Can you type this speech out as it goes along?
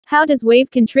How does wave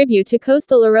contribute to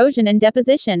coastal erosion and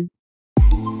deposition?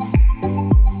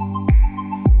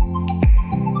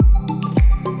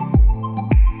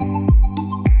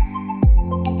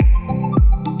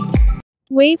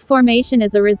 Wave formation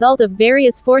is a result of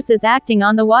various forces acting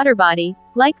on the water body,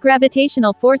 like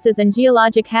gravitational forces and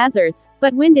geologic hazards,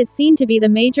 but wind is seen to be the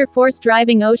major force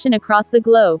driving ocean across the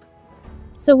globe.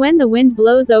 So when the wind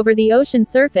blows over the ocean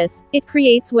surface, it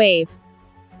creates wave.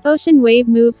 Ocean wave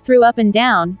moves through up and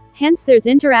down, hence there's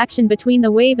interaction between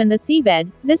the wave and the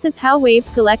seabed. This is how waves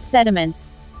collect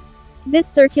sediments. This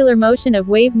circular motion of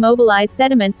wave mobilize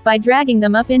sediments by dragging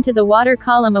them up into the water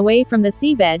column away from the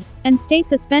seabed, and stay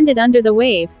suspended under the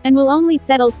wave, and will only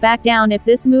settles back down if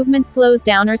this movement slows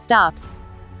down or stops.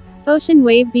 Ocean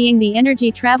wave, being the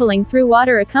energy traveling through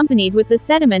water accompanied with the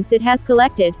sediments it has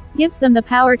collected, gives them the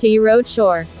power to erode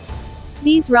shore.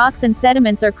 These rocks and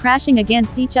sediments are crashing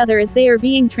against each other as they are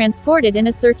being transported in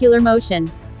a circular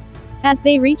motion. As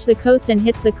they reach the coast and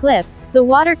hits the cliff, the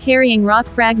water-carrying rock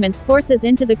fragments forces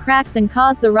into the cracks and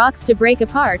cause the rocks to break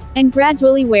apart, and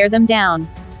gradually wear them down.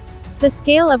 The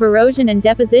scale of erosion and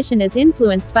deposition is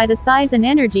influenced by the size and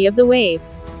energy of the wave.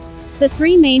 The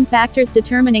three main factors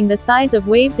determining the size of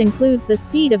waves includes the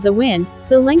speed of the wind,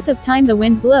 the length of time the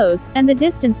wind blows, and the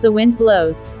distance the wind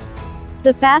blows.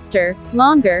 The faster,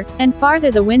 longer, and farther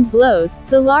the wind blows,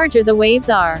 the larger the waves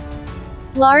are.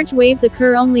 Large waves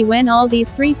occur only when all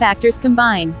these three factors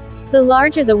combine. The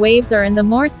larger the waves are and the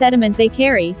more sediment they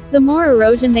carry, the more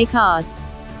erosion they cause.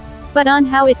 But on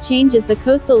how it changes the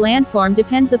coastal landform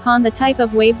depends upon the type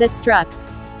of wave that struck.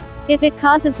 If it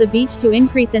causes the beach to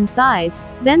increase in size,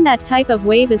 then that type of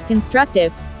wave is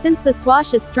constructive, since the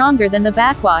swash is stronger than the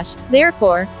backwash,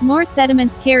 therefore, more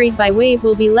sediments carried by wave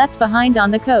will be left behind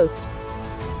on the coast.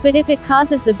 But if it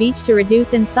causes the beach to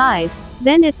reduce in size,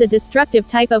 then it's a destructive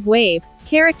type of wave,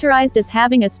 characterized as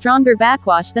having a stronger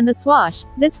backwash than the swash.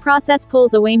 This process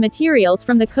pulls away materials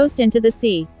from the coast into the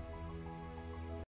sea.